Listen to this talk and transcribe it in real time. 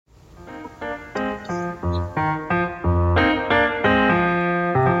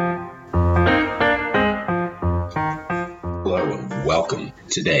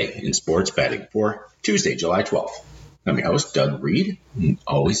today in sports betting for Tuesday, July 12th. I'm your host, Doug Reed.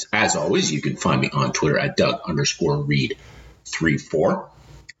 As always, you can find me on Twitter at Doug_Reed34.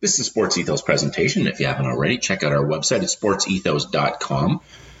 This is a Sports Ethos presentation. If you haven't already, check out our website at sportsethos.com.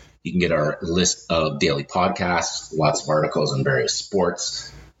 You can get our list of daily podcasts, lots of articles on various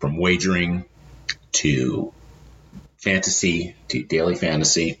sports, from wagering to fantasy to daily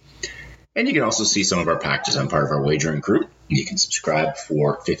fantasy. And you can also see some of our packages. I'm part of our wagering group. You can subscribe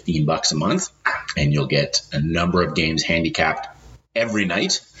for $15 a month, and you'll get a number of games handicapped every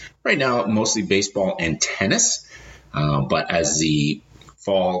night. Right now, mostly baseball and tennis. But as the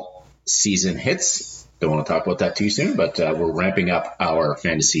fall season hits, don't want to talk about that too soon, but we're ramping up our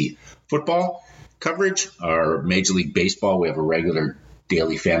fantasy football coverage. Our Major League Baseball, we have a regular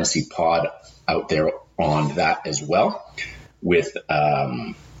daily fantasy pod out there on that as well. With,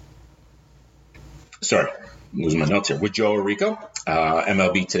 losing my notes here, with Joe Orico,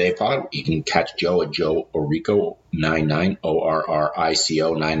 MLB Today pod. You can catch Joe at Joe Orico 99,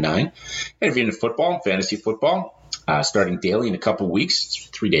 ORRICO 99. And if you're into football, fantasy football, starting daily in a couple weeks, it's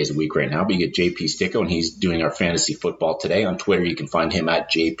 3 days a week right now, but you get JP Sticko, and he's doing our fantasy football today. On Twitter, you can find him at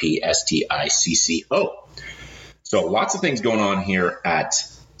JPSTICCO. So lots of things going on here at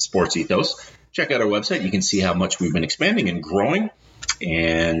Sports Ethos. Check out our website. You can see how much we've been expanding and growing.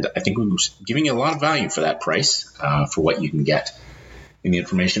 And I think we're giving you a lot of value for that price, for what you can get in the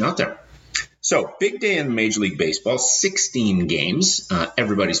information out there. So, big day in Major League Baseball, 16 games.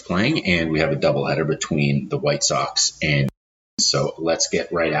 Everybody's playing, and we have a doubleheader between the White Sox. And so let's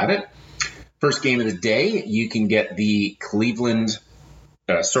get right at it. First game of the day, you can get the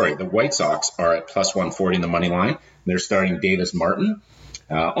the White Sox are at plus 140 in the money line. They're starting Davis Martin.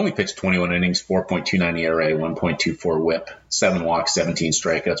 Only pitched 21 innings, 4.29 ERA, 1.24 whip, 7 walks, 17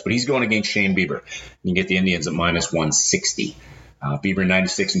 strikeouts. But he's going against Shane Bieber. You can get the Indians at minus 160. Bieber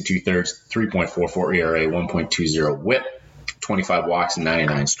 96 and 2/3, 3.44 ERA, 1.20 whip, 25 walks, and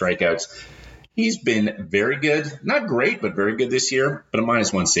 99 strikeouts. He's been very good. Not great, but very good this year. But a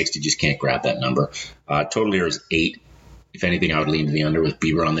minus 160, just can't grab that number. Total here is 8. If anything, I would lean to the under with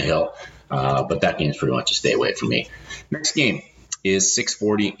Bieber on the hill. But that game's pretty much a stay away from me. Next game is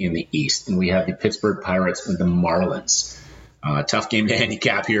 6:40 in the East, and we have the Pittsburgh Pirates and the Marlins. Tough game to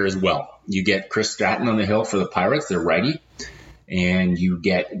handicap here as well. You get Chris Stratton on the hill for the Pirates, they're righty, and you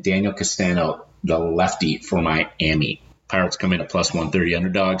get Daniel Castano, the lefty, for Miami. Pirates come in at plus 130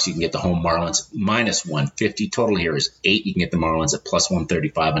 underdogs. You can get the home Marlins minus 150. Total here is 8. You can get the Marlins at plus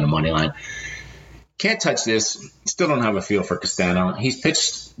 135 on the money line. Can't touch this. Still don't have a feel for Castano. He's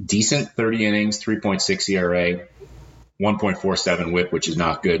pitched decent, 30 innings, 3.6 ERA. 1.47 whip, which is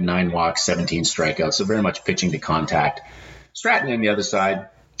not good. 9 walks, 17 strikeouts. So very much pitching to contact. Stratton on the other side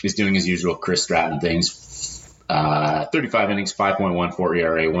is doing his usual Chris Stratton things. 35 innings, 5.14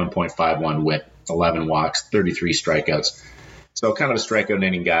 ERA, 1.51 whip, 11 walks, 33 strikeouts. So kind of a strikeout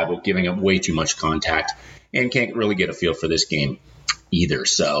inning guy, but giving up way too much contact, and can't really get a feel for this game either.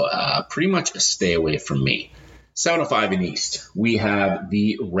 So pretty much a stay away from me. 7:05 in East, we have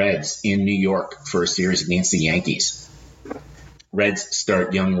the Reds in New York for a series against the Yankees. Reds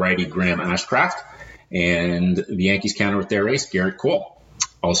start young righty Graham Ashcraft, and the Yankees counter with their ace, Garrett Cole,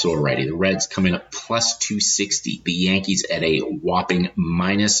 also a righty. The Reds come in at plus 260. The Yankees at a whopping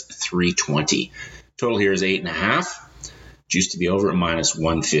minus 320. Total here is 8.5. Juice to the over at minus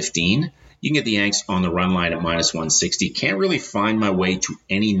 115. You can get the Yanks on the run line at minus 160. Can't really find my way to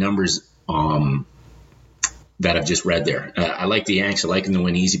any numbers that I've just read there. I like the Yanks. I like them to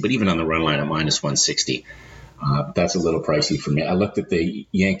win easy, but even on the run line at minus 160. That's a little pricey for me. I looked at the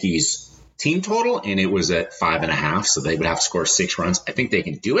Yankees team total, and it was at 5.5, so they would have to score 6 runs. I think they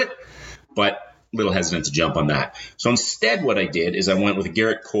can do it, but a little hesitant to jump on that. So instead, what I did is I went with a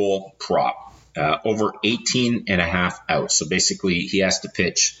Garrett Cole prop, over 18.5 outs. So basically, he has to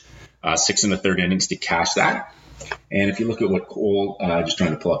pitch 6 1/3 innings to cash that. And if you look at what Cole, just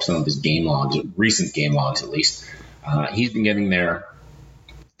trying to pull up some of his game logs, recent game logs at least, he's been getting there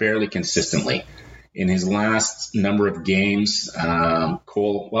fairly consistently. In his last number of games,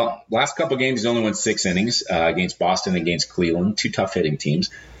 Cole, last couple of games, he's only went 6 innings against Boston and against Cleveland, 2 tough hitting teams.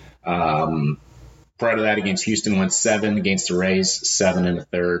 Prior to that, against Houston, went 7, against the Rays, 7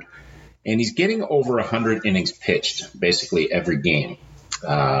 1/3. And he's getting over 100 innings pitched basically every game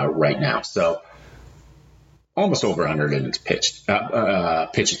right now. So almost over 100 innings pitches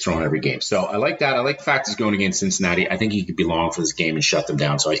thrown every game. So I like that. I like the fact he's going against Cincinnati. I think he could be long for this game and shut them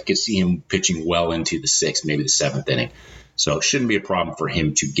down. So I could see him pitching well into the 6th, maybe the 7th inning. So it shouldn't be a problem for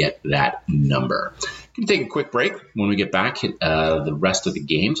him to get that number. We can take a quick break. When we get back, hit the rest of the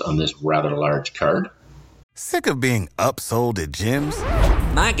games on this rather large card. Sick of being upsold at gyms?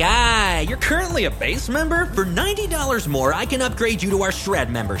 My guy, you're currently a base member? For $90 more, I can upgrade you to our Shred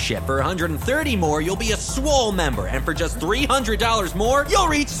membership. For $130 more, you'll be a Swole member. And for just $300 more, you'll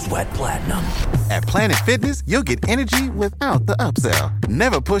reach Sweat Platinum. At Planet Fitness, you'll get energy without the upsell.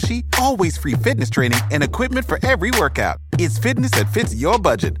 Never pushy, always free fitness training and equipment for every workout. It's fitness that fits your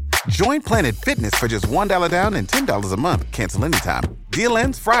budget. Join Planet Fitness for just $1 down and $10 a month. Cancel anytime. Deal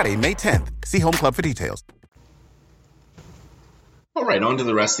ends Friday, May 10th. See Home Club for details. All right, on to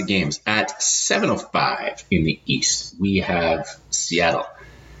the rest of the games. At 7:05 in the East, we have Seattle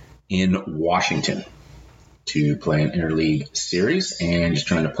in Washington to play an interleague series. And just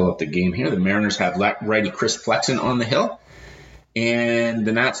trying to pull up the game here. The Mariners have righty Chris Flexen on the hill. And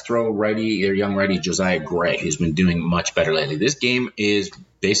the Nats throw young righty Josiah Gray, who's been doing much better lately. This game is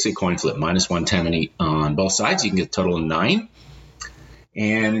basically coin flip, minus 110 on both sides. You can get a total of 9.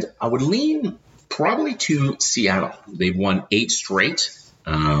 And I would lean probably to Seattle. They've won 8 straight,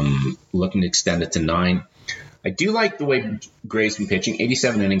 looking to extend it to 9. I do like the way Gray's been pitching.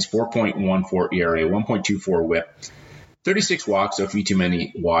 87 innings, 4.14 ERA, 1.24 whip, 36 walks, so a few too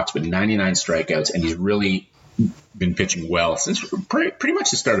many walks, but 99 strikeouts, and he's really been pitching well since pretty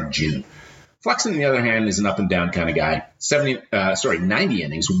much the start of June. Flexen, on the other hand, is an up-and-down kind of guy. 90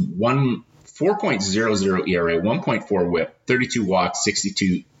 innings, 4.00 ERA, 1.4 whip, 32 walks,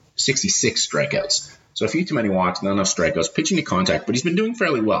 66 strikeouts. So a few too many walks, not enough strikeouts, pitching to contact, but he's been doing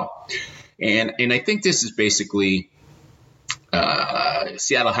fairly well. And I think this is basically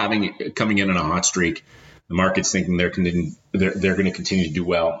Seattle coming in on a hot streak. The market's thinking they're going to continue to do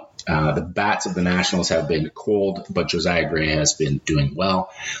well. The bats of the Nationals have been cold, but Josiah Gray has been doing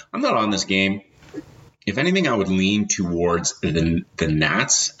well. I'm not on this game. If anything, I would lean towards the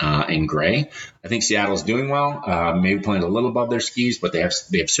Nats and Gray. I think Seattle's doing well, maybe playing a little above their skis, but they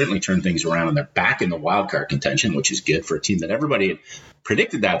have certainly turned things around, and they're back in the wild card contention, which is good for a team that everybody had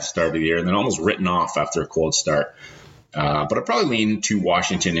predicted that at the start of the year and then almost written off after a cold start. But I'd probably lean to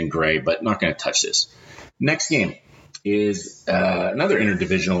Washington and Gray, but not going to touch this. Next game is another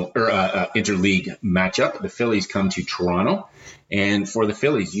interdivisional or interleague matchup. The Phillies come to Toronto. And for the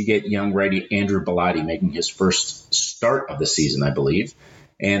Phillies, you get young righty Andrew Bellotti making his first start of the season, I believe.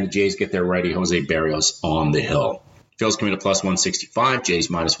 And the Jays get their righty Jose Barrios on the hill. Phillies come in at plus 165, Jays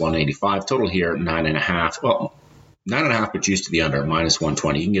minus 185. Total here, 9.5. Well, 9.5, but juice to the under, minus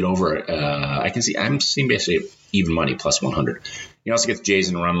 120. You can get over it. I'm seeing basically even money, plus 100. You also get the Jays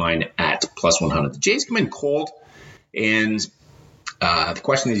in the run line at plus 100. The Jays come in cold, and the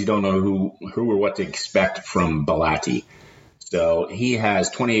question is you don't know who or what to expect from Bellotti. So he has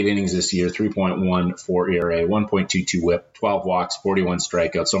 28 innings this year, 3.14 ERA, 1.22 whip, 12 walks, 41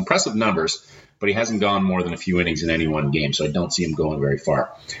 strikeouts. So impressive numbers, but he hasn't gone more than a few innings in any one game, so I don't see him going very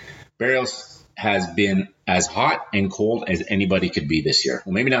far. Barrios has been as hot and cold as anybody could be this year.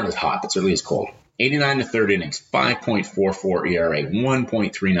 Well, maybe not as hot, but certainly as cold. 89 to third innings, 5.44 ERA,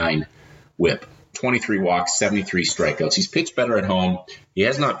 1.39 whip, 23 walks, 73 strikeouts. He's pitched better at home. He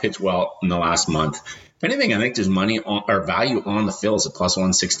has not pitched well in the last month. If anything, I think there's money or value on the Phils at plus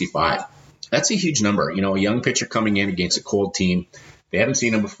 165. That's a huge number. You know, a young pitcher coming in against a cold team. They haven't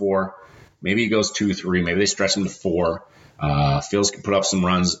seen him before. Maybe he goes 2-3. Maybe they stretch him to 4. Phils can put up some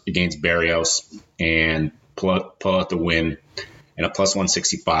runs against Barrios and pull out the win. And a plus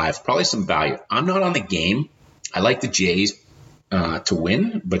 165. Probably some value. I'm not on the game. I like the Jays to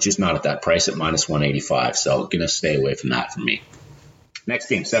win, but just not at that price at minus 185. So going to stay away from that for me. Next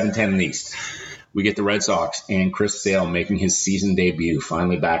game, 7-10 in the East. We get the Red Sox and Chris Sale making his season debut,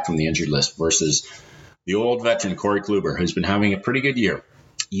 finally back from the injured list, versus the old veteran Corey Kluber, who's been having a pretty good year.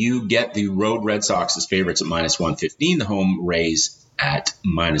 You get the road Red Sox as favorites at minus 115, the home Rays at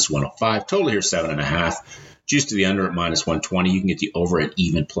minus 105. Total here 7.5. Juice to the under at minus 120. You can get the over at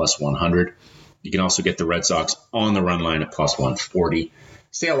even plus 100. You can also get the Red Sox on the run line at plus 140.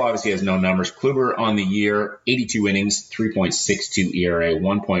 Sale obviously has no numbers. Kluber on the year, 82 innings, 3.62 ERA,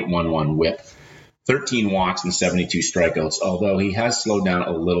 1.11 whip. 13 walks and 72 strikeouts, although he has slowed down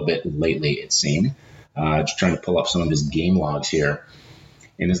a little bit lately, it seemed. Just trying to pull up some of his game logs here.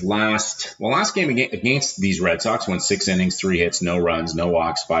 In his last game against these Red Sox, went 6 innings, 3 hits, no runs, no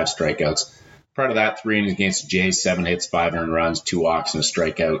walks, 5 strikeouts. Part of that, 3 innings against the Jays, 7 hits, 5 earned runs, 2 walks, and a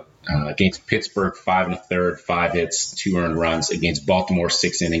strikeout. Against Pittsburgh, 5 1/3, 5 hits, 2 earned runs. Against Baltimore,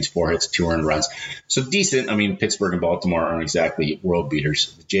 6 innings, 4 hits, 2 earned runs. So decent. I mean, Pittsburgh and Baltimore aren't exactly world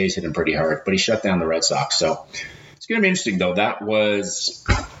beaters. The Jays hit him pretty hard, but he shut down the Red Sox. So it's going to be interesting, though. That was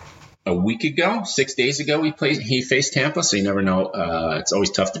a week ago, 6 days ago, he faced Tampa, so you never know. It's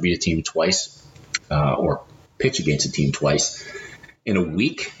always tough to beat a team twice or pitch against a team twice. in a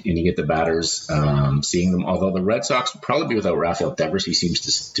week, and you get the batters seeing them. Although the Red Sox will probably be without Rafael Devers. He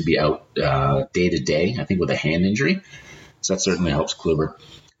seems to be out day to day, I think, with a hand injury. So that certainly helps Kluber.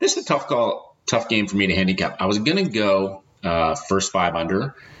 This is a tough game for me to handicap. I was going to go first 5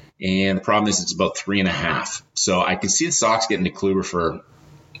 under, and the problem is it's about 3.5. So I can see the Sox getting to Kluber for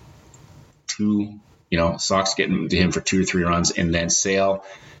 2. Sox getting to him for 2 or 3 runs, and then Sale,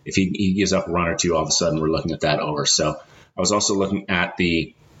 if he gives up a run or 2, all of a sudden we're looking at that over. So I was also looking at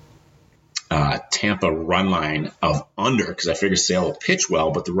the Tampa run line of under, because I figure Sale will pitch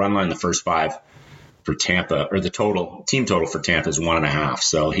well, but the run line the first 5 for Tampa, or the team total for Tampa is 1.5.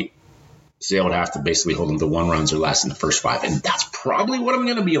 So Sale would have to basically hold him to 1 runs or less in the first 5, and that's probably what I'm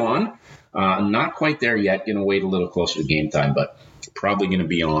going to be on. I'm not quite there yet. Going to wait a little closer to game time, but probably going to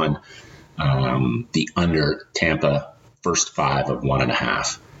be on the under Tampa first 5 of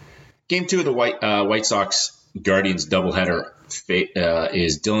 1.5. Game 2 of the White Sox Guardians doubleheader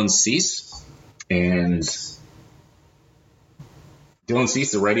is Dylan Cease, and Dylan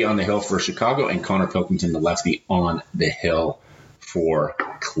Cease, the righty on the hill for Chicago, and Connor Pilkington, the lefty, on the hill for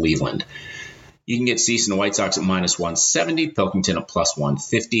Cleveland. You can get Cease and the White Sox at -170, Pilkington at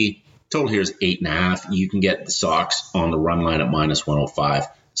 +150. Total here is 8.5. You can get the Sox on the run line at -105.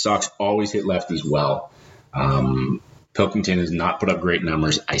 Sox always hit lefties well. Pilkington has not put up great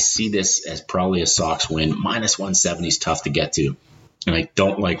numbers. I see this as probably a Sox win. -170 is tough to get to. And I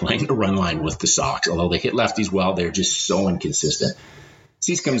don't like laying the run line with the Sox. Although they hit lefties well, they're just so inconsistent.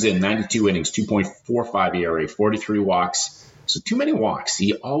 Cease comes in, 92 innings, 2.45 ERA, 43 walks. So too many walks.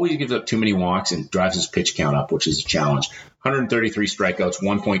 He always gives up too many walks and drives his pitch count up, which is a challenge. 133 strikeouts,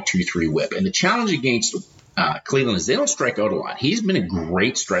 1.23 whip. And the challenge against Cleveland is they don't strike out a lot. He's been a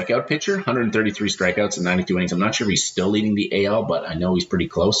great strikeout pitcher, 133 strikeouts in 92 innings. I'm not sure if he's still leading the AL, but I know he's pretty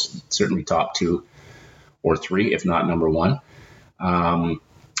close. Certainly top 2 or 3, if not number 1.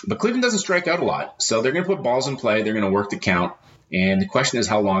 But Cleveland doesn't strike out a lot. So they're going to put balls in play. They're going to work the count. And the question is,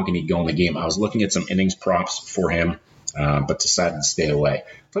 how long can he go in the game? I was looking at some innings props for him, but decided to stay away.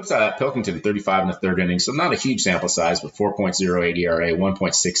 Flip side of that, Pilkington, 35 in the 3rd inning. So not a huge sample size, but 4.08 ERA,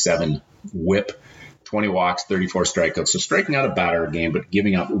 1.67 whip, 20 walks, 34 strikeouts. So striking out a batter a game, but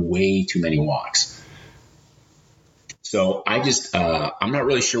giving up way too many walks. So I'm not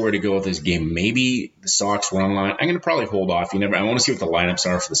really sure where to go with this game. Maybe the Sox run line. I'm going to probably hold off. I want to see what the lineups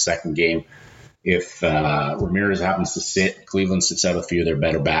are for the second game. If Ramirez happens to sit, Cleveland sits out a few of their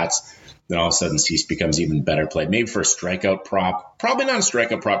better bats, then all of a sudden Cease becomes even better played. Maybe for a strikeout prop. Probably not a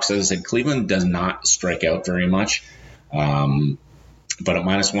strikeout prop, because as I said, Cleveland does not strike out very much. But at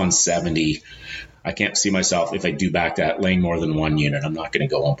 -170, I can't see myself, if I do back that, laying more than 1 unit. I'm not going to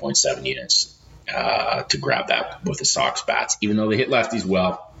go 1.7 units to grab that with the Sox bats. Even though they hit lefties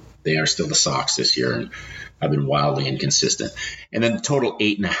well, they are still the Sox this year and have been wildly inconsistent. And then the total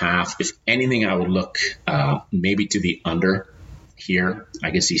 8.5. If anything, I would look maybe to the under here.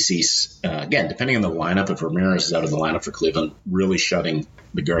 I can see Cease, again, depending on the lineup, if Ramirez is out of the lineup for Cleveland, really shutting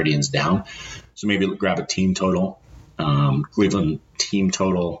the Guardians down. So maybe grab a team total. Cleveland team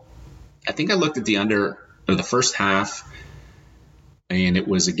total. I think I looked at the under, or the first half, and it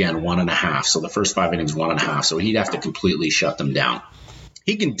was, again, 1.5. So the first 5 innings, 1.5. So he'd have to completely shut them down.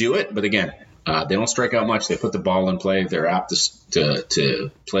 He can do it, but again, they don't strike out much. They put the ball in play. They're apt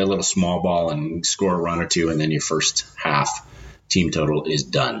to play a little small ball and score a run or 2, and then your first half team total is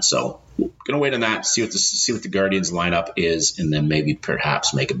done. So gonna wait on that, see what the Guardians lineup is, and then maybe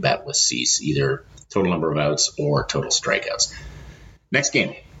perhaps make a bet with Cease, either total number of outs or total strikeouts. Next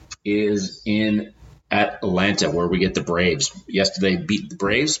game is in Atlanta, where we get the Braves. Yesterday beat the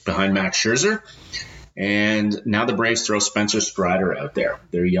Braves behind Max Scherzer. And now the Braves throw Spencer Strider out there,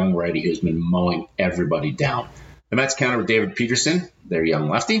 their young righty who's been mowing everybody down. The Mets counter with David Peterson, their young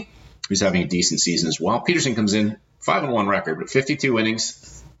lefty, who's having a decent season as well. Peterson comes in 5-1 record, but 62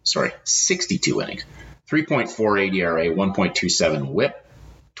 innings, 3.48 ERA, 1.27 whip,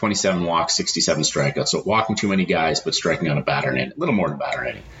 27 walks, 67 strikeouts. So walking too many guys, but striking out a batter inning, a little more than a batter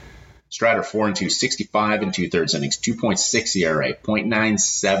inning. Strider 4-2, 65 2/3 innings, 2.6 ERA,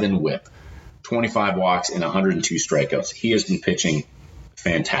 0.97 whip, 25 walks, and 102 strikeouts. He has been pitching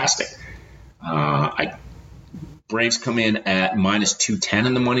fantastic. Braves come in at -210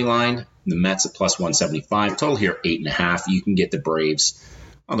 in the money line. The Mets at +175. Total here 8.5. You can get the Braves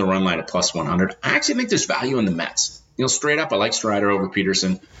on the run line at +100. I actually think there's value in the Mets. Straight up, I like Strider over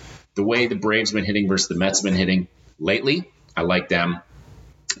Peterson. The way the Braves have been hitting versus the Mets have been hitting lately, I like them.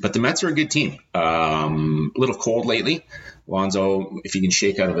 But the Mets are a good team. A little cold lately. Alonso, if he can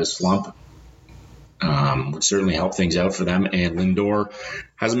shake out of his slump, would certainly help things out for them. And Lindor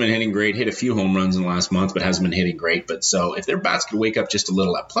hasn't been hitting great, hit a few home runs in the last month, but hasn't been hitting great. But so if their bats could wake up just a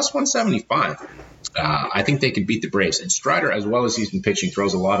little at plus 175, I think they could beat the Braves. And Strider, as well as he's been pitching,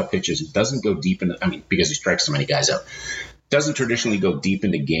 throws a lot of pitches. It doesn't go deep into, because he strikes so many guys out, doesn't traditionally go deep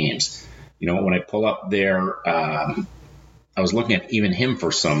into games. When I pull up there, I was looking at even him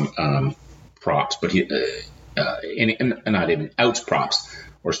for some props, but he, not even outs props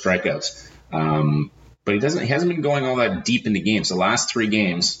or strikeouts. But he hasn't been going all that deep into games. The last 3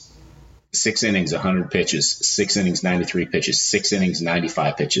 games, 6 innings, 100 pitches, 6 innings, 93 pitches, 6 innings,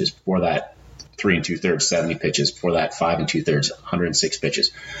 95 pitches. Before that, 3 2/3, 70 pitches. Before that, 5 2/3, 106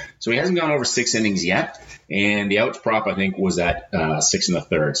 pitches. So he hasn't gone over 6 innings yet. And the outs prop, I think, was at 6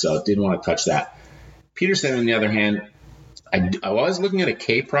 1/3. So didn't want to touch that. Peterson, on the other hand, I was looking at a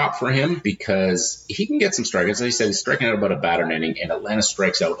K prop for him because he can get some strikeouts. As I said, he's striking out about a batter an inning, and Atlanta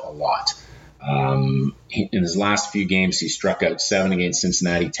strikes out a lot. In his last few games, he struck out 7 against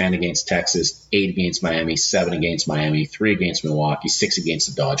Cincinnati, 10 against Texas, 8 against Miami, 7 against Miami, 3 against Milwaukee, 6 against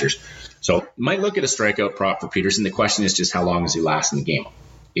the Dodgers. So might look at a strikeout prop for Peterson. The question is just how long does he last in the game?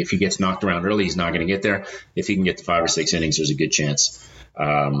 If he gets knocked around early, he's not going to get there. If he can get to 5 or 6 innings, there's a good chance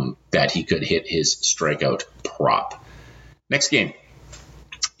that he could hit his strikeout prop. Next game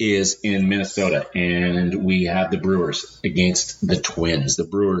is in Minnesota, and we have the Brewers against the Twins. The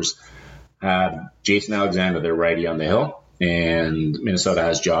Brewers have Jason Alexander, their righty, on the hill, and Minnesota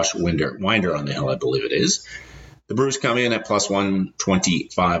has Josh Winder on the hill, I believe it is. The Brewers come in at plus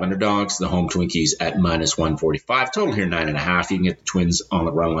 125 underdogs. The home Twinkies at minus 145. Total here 9.5. You can get the Twins on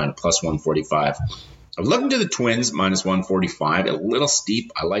the run line at plus 145. I was looking to the Twins minus 145. A little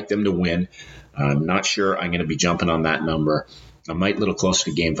steep. I like them to win. I'm not sure I'm going to be jumping on that number. I might a little closer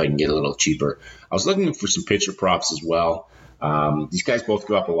to game if I can get a little cheaper. I was looking for some pitcher props as well. These guys both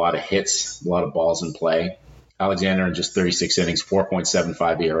go up a lot of hits, a lot of balls in play. Alexander in just 36 innings,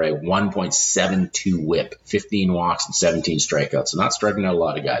 4.75 ERA, 1.72 whip, 15 walks, and 17 strikeouts. So not striking out a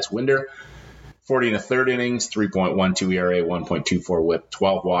lot of guys. Winder, 40 1/3 innings, 3.12 ERA, 1.24 whip,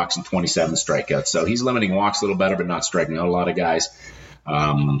 12 walks, and 27 strikeouts. So he's limiting walks a little better, but not striking out a lot of guys.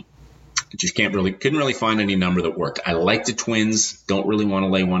 Just couldn't really find any number that worked. I like the Twins, don't really want to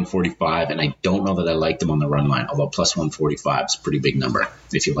lay 145, and I don't know that I like them on the run line, although plus 145 is a pretty big number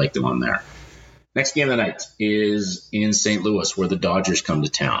if you like them on there. Next game of the night is in St. Louis, where the Dodgers come to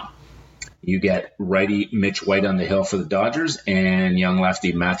town. You get righty Mitch White on the hill for the Dodgers and young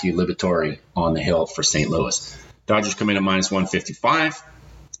lefty Matthew Liberatore on the hill for St. Louis. Dodgers come in at minus 155.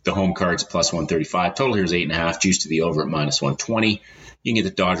 The home Cards plus 135. Total here is 8.5. Juice to the over at minus 120. You can get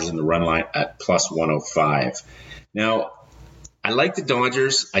the Dodgers in the run line at plus 105. Now, I like the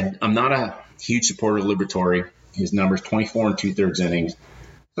Dodgers. I'm not a huge supporter of Liberatore. His numbers, 24 2/3 innings.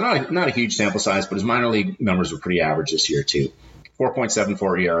 Not a huge sample size, but his minor league numbers were pretty average this year, too.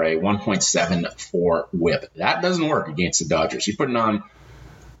 4.74 ERA, 1.74 whip. That doesn't work against the Dodgers. You're putting on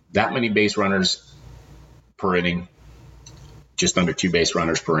that many base runners per inning, just under 2 base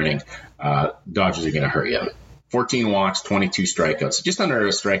runners per inning. Dodgers are going to hurt you. 14 walks, 22 strikeouts. Just under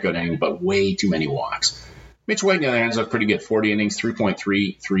a strikeout inning, but way too many walks. Mitch White, on the other hand, look pretty good. 40 innings,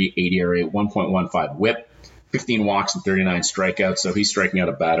 3.338 ERA, 1.15 whip, 15 walks, and 39 strikeouts. So he's striking out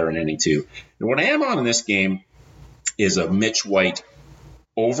a batter in inning 2. And what I am on in this game is a Mitch White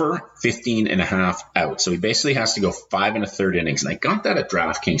over 15.5 outs. So he basically has to go 5 1/3 innings. And I got that at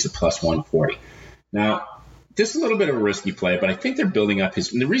DraftKings at plus 140. Now, this is a little bit of a risky play, but I think they're building up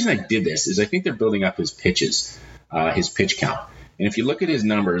and the reason I did this is I think they're building up his pitches, his pitch count. And if you look at his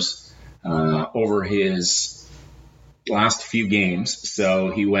numbers over his last few games,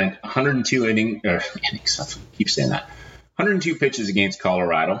 so he went 102 innings, I keep saying that, 102 pitches against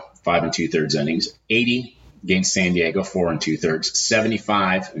Colorado, 5 2/3 innings, 80 against San Diego, 4 2/3,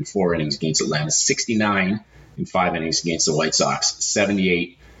 75 in 4 innings against Atlanta, 69 in 5 innings against the White Sox,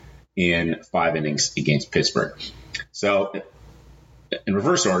 78 in 5 innings against Pittsburgh. So in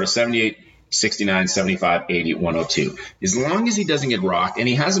reverse order, 78, 69, 75, 80, 102. As long as he doesn't get rocked, and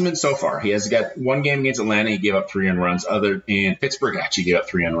he hasn't been so far. He has got one game against Atlanta, he gave up 3 earned runs. And Pittsburgh actually gave up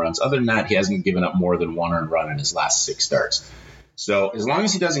 3 earned runs. Other than that, he hasn't given up more than 1 earned run in his last 6 starts. So as long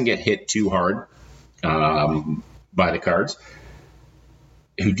as he doesn't get hit too hard by the Cards,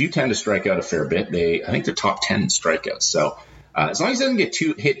 who do tend to strike out a fair bit. I think they're top 10 in strikeouts. So as long as he doesn't get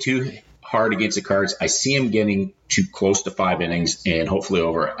hit too hard against the Cards, I see him getting too close to 5 innings and hopefully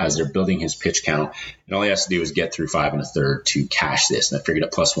over as they're building his pitch count. And all he has to do is get through 5 1/3 to cash this. And I figured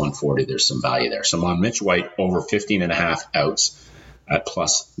at plus 140, there's some value there. So I'm on Mitch White over 15.5 outs at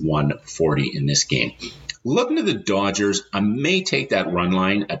plus 140 in this game. Looking at the Dodgers, I may take that run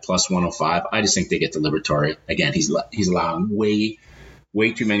line at plus 105. I just think they get to Liberatore. Again, he's allowing way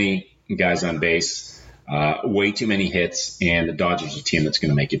too many guys on base, way too many hits, and the Dodgers are a team that's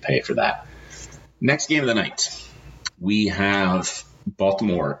going to make you pay for that. Next game of the night, we have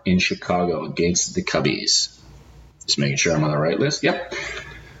Baltimore in Chicago against the Cubbies. Just making sure I'm on the right list. Yep.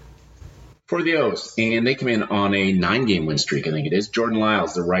 For the O's, and they come in on a 9-game win streak, I think it is. Jordan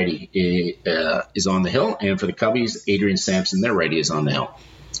Lyles, the righty, is on the hill, and for the Cubbies, Adrian Sampson, their righty, is on the hill.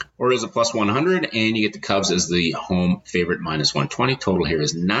 Orioles at plus 100, and you get the Cubs as the home favorite, minus 120. Total here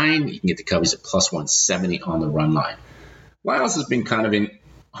is 9. You can get the Cubbies at plus 170 on the run line. Lyles has been kind of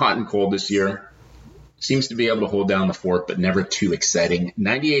hot and cold this year. Seems to be able to hold down the fort, but never too exciting.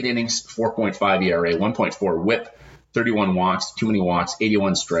 98 innings, 4.5 ERA, 1.4 WHIP, 31 walks, too many walks,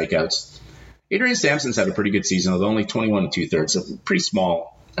 81 strikeouts. Adrian Sampson's had a pretty good season, although only 21 2/3, so pretty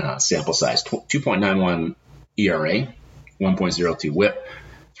small sample size. 2.91 ERA, 1.02 WHIP,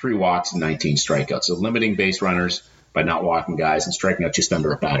 3 walks, and 19 strikeouts. So limiting base runners by not walking guys and striking out just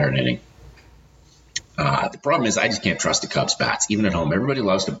under a batter an inning. The problem is I just can't trust the Cubs bats, even at home. Everybody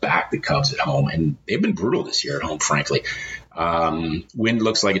loves to back the Cubs at home, and they've been brutal this year at home, frankly. Wind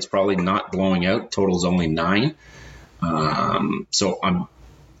looks like it's probably not blowing out. Total's only 9. So I'm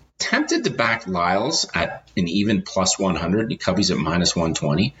tempted to back Lyles at an even plus 100. The Cubbies at minus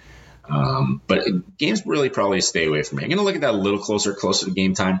 120. But game's really probably a stay away from me. I'm going to look at that a little closer to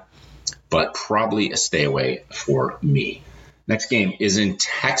game time, but probably a stay away for me. Next game is in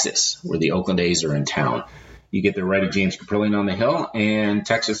Texas, where the Oakland A's are in town. You get the righty James Caprillion on the hill, and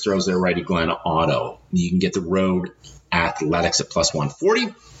Texas throws their righty Glenn Otto. You can get the road Athletics at plus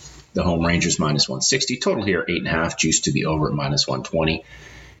 140. The home Rangers minus 160. Total here 8.5. Juice to the over at minus 120.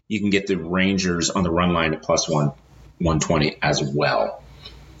 You can get the Rangers on the run line at plus 120 as well.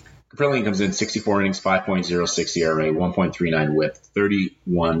 Caprillion comes in 64 innings, 5.06 ERA, 1.39 WHIP,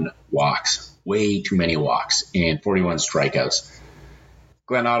 31 walks. Way too many walks, and 41 strikeouts.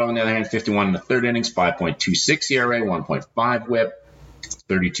 Glenn Otto, on the other hand, 51 in the third innings, 5.26 ERA, 1.5 WHIP,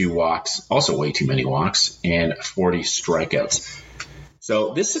 32 walks, also way too many walks, and 40 strikeouts.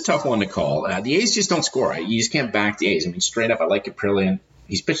 So this is a tough one to call. The A's just don't score. You just can't back the A's. I mean, straight up, I like Caprillion.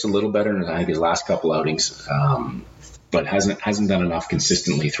 He's pitched a little better in, I think, his last couple outings, but hasn't done enough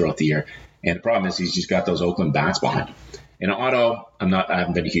consistently throughout the year. And the problem is he's just got those Oakland bats behind him. And Otto, I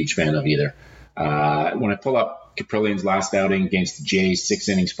haven't been a huge fan of either. When I pull up Caprillion's last outing against the Jays, 6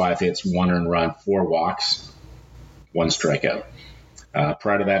 innings, 5 hits, 1 earned run, 4 walks, 1 strikeout.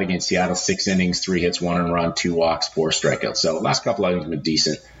 Prior to that against Seattle, 6 innings, 3 hits, 1 earned run, 2 walks, 4 strikeouts. So last couple outings have been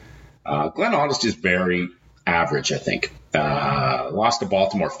decent. Glenn Otto's just very average, I think. Lost to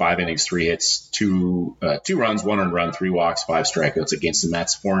Baltimore, 5 innings, 3 hits, 2 runs, 1 earned run, 3 walks, 5 strikeouts. Against the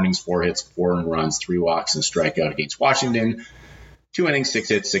Mets, 4 innings, 4 hits, 4 earned runs, 3 walks, and a strikeout. Against Washington, 2 innings, 6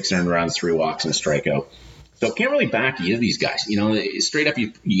 hits, 6 earned runs, 3 walks, and a strikeout. So can't really back either of these guys. You know, straight up,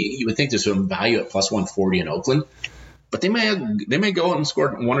 you would think there's some value at plus 140 in Oakland, but they may go out and score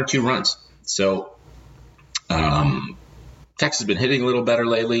 1 or 2 runs. So Texas has been hitting a little better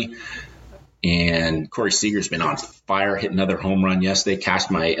lately, and Corey Seager's been on fire, hit another home run yesterday.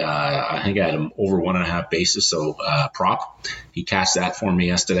 Cashed my, I think I had him over 1.5 bases, so prop. He cashed that for me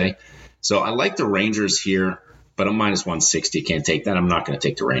yesterday. So I like the Rangers here, but I'm minus 160. Can't take that. I'm not going to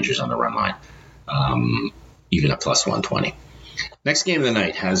take the Rangers on the run line, even at plus 120. Next game of the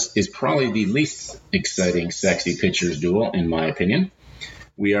night is probably the least exciting, sexy pitchers duel, in my opinion.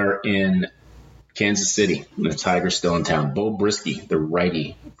 We are in Kansas City. The Tigers still in town. Bo Brisky, the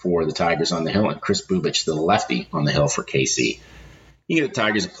righty for the Tigers on the hill, and Chris Bubich, the lefty on the hill for KC. You get the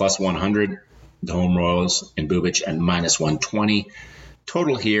Tigers at plus 100, the home Royals and Bubich at minus 120.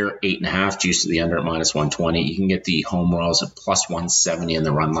 Total here, 8.5, juice to the under at minus 120. You can get the home Royals at plus 170 in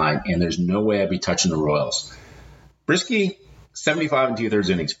the run line, and there's no way I'd be touching the Royals. Brisky, 75 2/3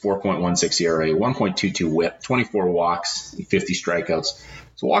 innings, 4.16 ERA, 1.22 WHIP, 24 walks, 50 strikeouts.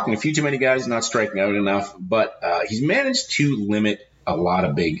 So walking a few too many guys, not striking out enough, but he's managed to limit a lot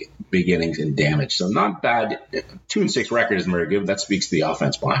of big innings and damage. So not bad. 2-6 record isn't very good. That speaks to the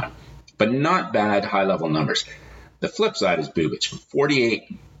offense behind him. But not bad high-level numbers. The flip side is Bubich,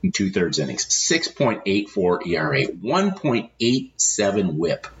 48 2/3 innings, 6.84 ERA, 1.87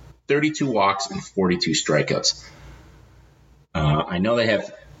 WHIP, 32 walks, and 42 strikeouts. I know they have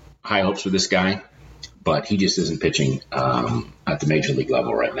high hopes for this guy, but he just isn't pitching at the major league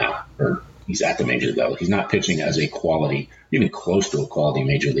level right now. Or he's at the major league level. He's not pitching as a quality, even close to a quality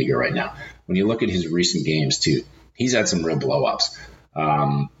major leaguer right now. When you look at his recent games, too, he's had some real blow-ups.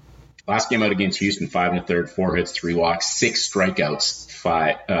 Last game out against Houston, 5 1/3, 4 hits, 3 walks, 6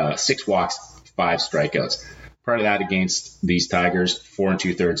 strikeouts, 6 walks, 5 strikeouts. Part of that against these Tigers, 4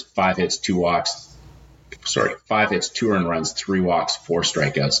 2/3, 5 hits, 2 walks. 5 hits, 2 earned runs, 3 walks, 4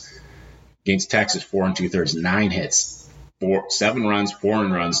 strikeouts. Against Texas, 4 2/3, 9 hits, 7 runs, 4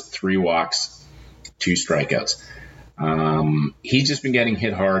 earned runs, 3 walks, 2 strikeouts. He's just been getting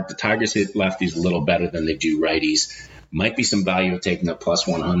hit hard. The Tigers hit lefties a little better than they do righties. Might be some value of taking the plus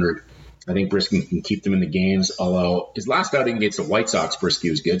 100. I think Brisky can keep them in the games, although his last outing against the White Sox, Brisky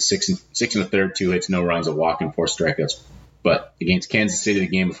was good. 6 1/3, 2 hits, no runs, a walk, and 4 strikeouts. But against Kansas City the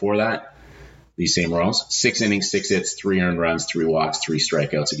game before that, these same roles, 6 innings, 6 hits, 3 earned runs, 3 walks, 3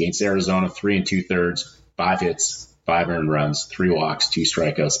 strikeouts. Against Arizona, 3 2/3, 5 hits, 5 earned runs, 3 walks, 2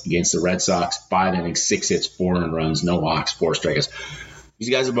 strikeouts. Against the Red Sox, 5 innings, 6 hits, 4 earned runs, no walks, 4 strikeouts. These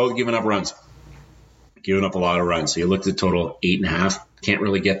guys are both giving up runs. Giving up a lot of runs. So you look at the total 8.5. Can't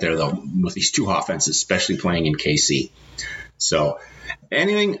really get there, though, with these two offenses, especially playing in KC. So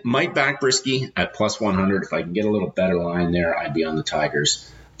anything might back Brisky at plus 100. If I can get a little better line there, I'd be on the Tigers,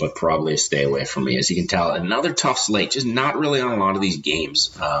 but probably a stay away from me. As you can tell, another tough slate. Just not really on a lot of these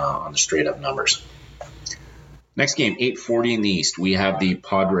games on the straight-up numbers. Next game, 8:40 in the East. We have the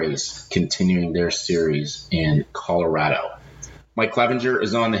Padres continuing their series in Colorado. Mike Clevenger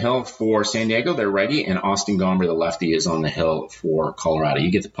is on the hill for San Diego. They're righty. And Austin Gomber, the lefty, is on the hill for Colorado. You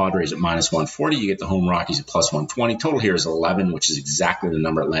get the Padres at minus 140. You get the home Rockies at plus 120. Total here is 11, which is exactly the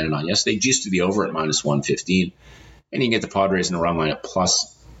number it landed on yesterday. Juiced to the over at minus 115. And you get the Padres in the run line at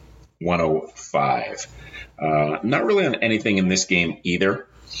plus 105. Not really on anything in this game either.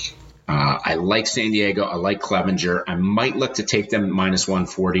 I like San Diego. I like Clevenger. I might look to take them at minus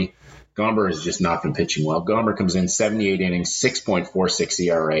 140. Gomber has just not been pitching well. Gomber comes in 78 innings, 6.46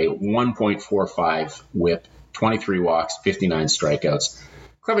 ERA, 1.45 whip, 23 walks, 59 strikeouts.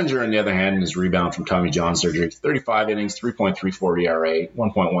 Clevenger, on the other hand, in his rebound from Tommy John surgery, 35 innings, 3.34 ERA,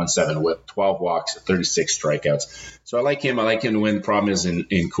 1.17 whip, 12 walks, 36 strikeouts. So I like him. I like him to win. The problem is in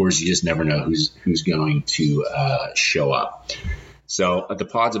Coors, you just never know who's going to show up. So at the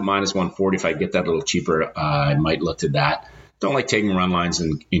Pods at minus 140, if I get that a little cheaper, I might look to that. Don't like taking run lines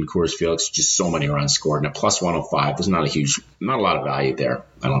in Coors Field. It's just so many runs scored. And at plus 105, there's not a lot of value there,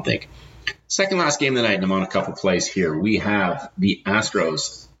 I don't think. Second last game of the night, and I'm on a couple plays here. We have the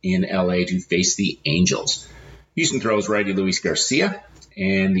Astros in LA to face the Angels. Houston throws righty Luis Garcia,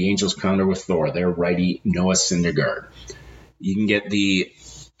 and the Angels counter with Thor. They're righty Noah Syndergaard. You can get the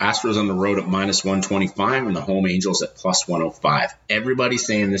Astros on the road at minus 125 and the home Angels at plus 105. Everybody's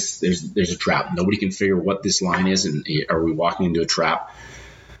saying there's a trap. Nobody can figure what this line is, and are we walking into a trap?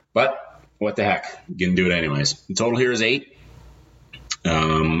 But what the heck? You can do it anyways. The total here is 8.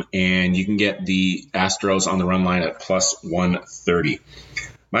 And you can get the Astros on the run line at plus 130.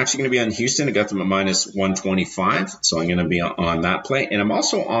 I'm actually going to be on Houston. I got them at minus 125, so I'm going to be on that play. And I'm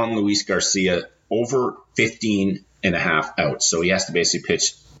also on Luis Garcia over 15.5 outs. So he has to basically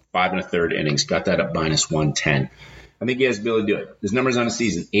pitch 5 1/3 innings. Got that at minus 110. I think he has the ability to do it. His numbers on the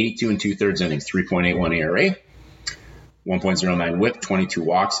season, 82 2/3 innings, 3.81 ERA, 1.09 whip, 22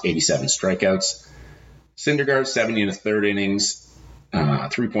 walks, 87 strikeouts. Syndergaard, 70 1/3 innings,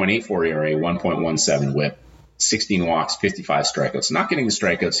 3.84 ERA, 1.17 whip, 16 walks, 55 strikeouts. Not getting the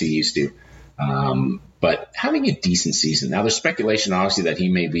strikeouts he used to, but having a decent season. Now, there's speculation, obviously, that he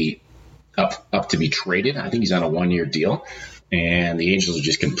may be up to be traded. I think he's on a 1-year deal, and the Angels are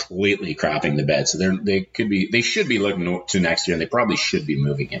just completely crapping the bed. So they should be looking to next year, and they probably should be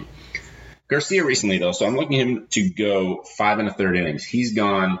moving him. Garcia recently, though, so I'm looking at him to go 5 1/3 innings. He's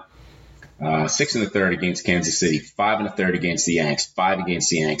gone 6 1/3 against Kansas City, 5 1/3 against the Yanks, 5 against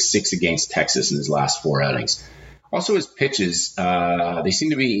the Yanks, 6 against Texas in his last 4 outings. Also, his pitches, they seem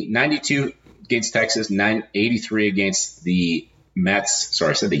to be 92 against Texas, 83 against the Mets.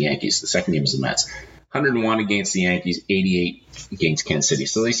 Sorry, I said the Yankees. The second game was the Mets. 101 against the Yankees, 88 against Kansas City.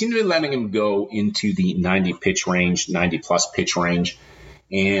 So they seem to be letting him go into the 90-pitch range, 90-plus pitch range.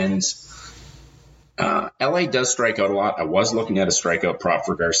 And LA does strike out a lot. I was looking at a strikeout prop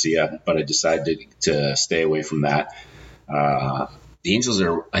for Garcia, but I decided to stay away from that. The Angels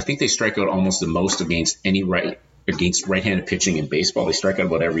I think they strike out almost the most against right-handed pitching in baseball. They strike out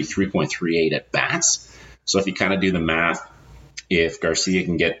about every 3.38 at bats. So if you kind of do the math, if Garcia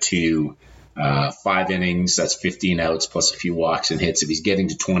can get to 5 innings, that's 15 outs plus a few walks and hits. If he's getting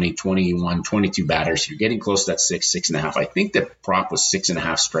to 20, 21, 22 batters, you're getting close to that 6.5. I think the prop was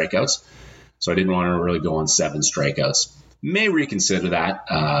 6.5 strikeouts. So I didn't want to really go on 7 strikeouts. May reconsider that,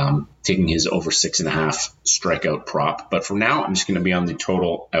 taking his over 6.5 strikeout prop. But for now, I'm just going to be on the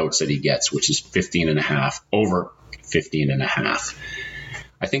total outs that he gets, which is 15.5, over 15.5.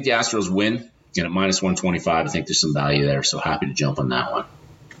 I think the Astros win. And at minus 125, I think there's some value there. So happy to jump on that one.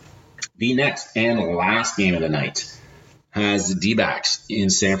 The next and last game of the night has the D-backs in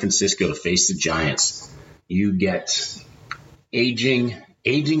San Francisco to face the Giants. You get aging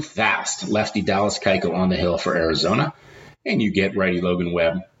fast lefty Dallas Keuchel on the hill for Arizona, and you get righty Logan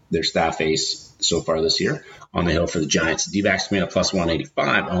Webb, their staff ace so far this year, on the hill for the Giants. D-backs made a plus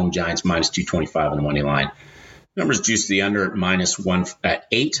 185, home Giants minus 225 on the money line. Numbers juiced to the under at -1 at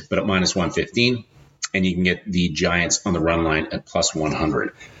 8, but at minus 115, and you can get the Giants on the run line at plus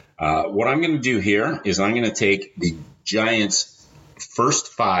 100. What I'm going to do here is I'm going to take the Giants' first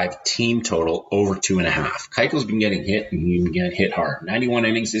 5 team total over 2.5. Keuchel's been getting hit, and he's been getting hit hard. 91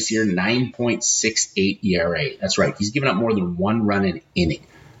 innings this year, 9.68 ERA. That's right. He's given up more than 1 run an inning.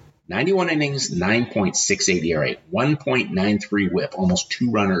 91 innings, 9.68 ERA, 1.93 whip, almost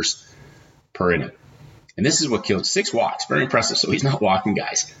 2 runners per inning. And this is what killed 6 walks. Very impressive. So he's not walking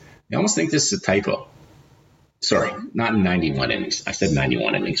guys. I almost think this is a typo. Sorry, not 91 innings. I said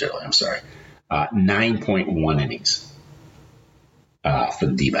 91 innings earlier. I'm sorry. 9.1 innings for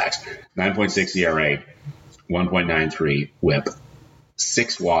the D-backs. 9.6 ERA, 1.93 whip,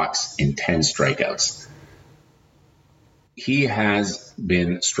 6 walks, and 10 strikeouts. He has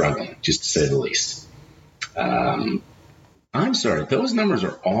been struggling, just to say the least. I'm sorry. Those numbers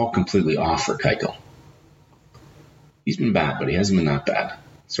are all completely off for Keuchel. He's been bad, but he hasn't been that bad.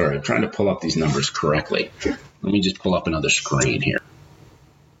 Sorry, I'm trying to pull up these numbers correctly. Let me just pull up another screen here.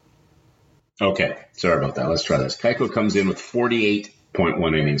 Okay, sorry about that. Let's try this. Keuchel comes in with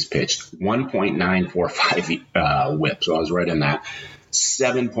 48.1 innings pitched, 1.945 whip. So I was right in that.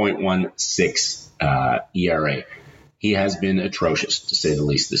 7.16 ERA. He has been atrocious, to say the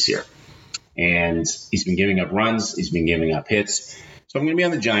least, this year. And he's been giving up runs. He's been giving up hits. So I'm going to be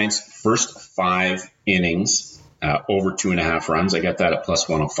on the Giants' first 5 innings. Over 2.5 runs. I got that at plus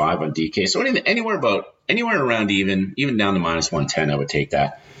 105 on DK. So anywhere around even down to minus 110, I would take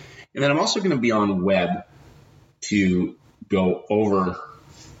that. And then I'm also going to be on Webb to go over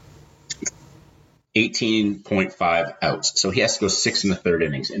 18.5 outs. So he has to go 6 1/3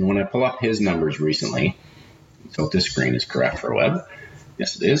 innings. And when I pull up his numbers recently, so if this screen is correct for Webb,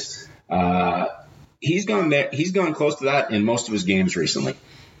 yes it is. He's gone there. He's gone close to that in most of his games recently.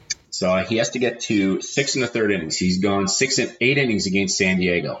 So he has to get to 6 1/3 innings. He's gone 8 innings against San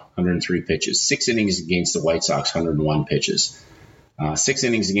Diego, 103 pitches. 6 innings against the White Sox, 101 pitches. 6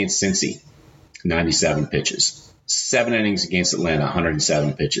 innings against Cincy, 97 pitches. 7 innings against Atlanta,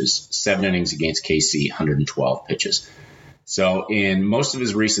 107 pitches. 7 innings against KC, 112 pitches. So in most of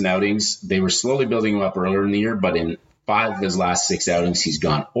his recent outings, they were slowly building him up earlier in the year, but in 5 of his last 6 outings, he's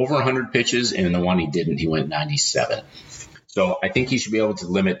gone over 100 pitches, and in the one he didn't, he went 97. So I think he should be able to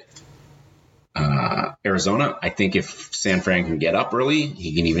limit Arizona. I think if San Fran can get up early,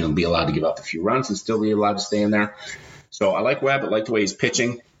 he can even be allowed to give up a few runs and still be allowed to stay in there. So I like Webb. I like the way he's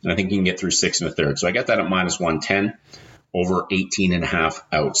pitching, and I think he can get through 6 1/3. So I got that at minus 110, over 18.5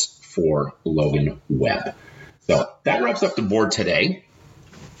 outs for Logan Webb. So that wraps up the board today.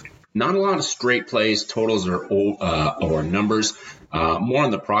 Not a lot of straight plays, totals, or numbers. More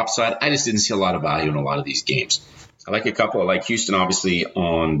on the prop side. I just didn't see a lot of value in a lot of these games. I like a couple. I like Houston, obviously,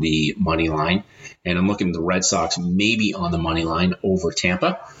 on the money line. And I'm looking at the Red Sox maybe on the money line over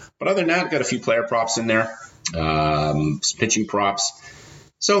Tampa. But other than that, I've got a few player props in there, some pitching props.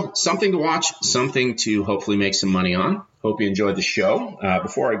 So something to watch, something to hopefully make some money on. Hope you enjoyed the show.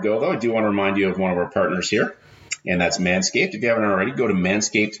 Before I go, though, I do want to remind you of one of our partners here, and that's Manscaped. If you haven't already, go to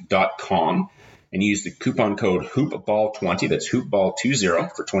manscaped.com. and use the coupon code HoopBall20, that's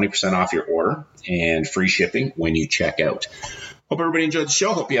HoopBall20, for 20% off your order and free shipping when you check out. Hope everybody enjoyed the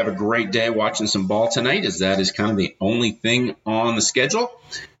show. Hope you have a great day watching some ball tonight, as that is kind of the only thing on the schedule.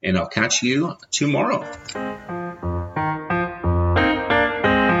 And I'll catch you tomorrow.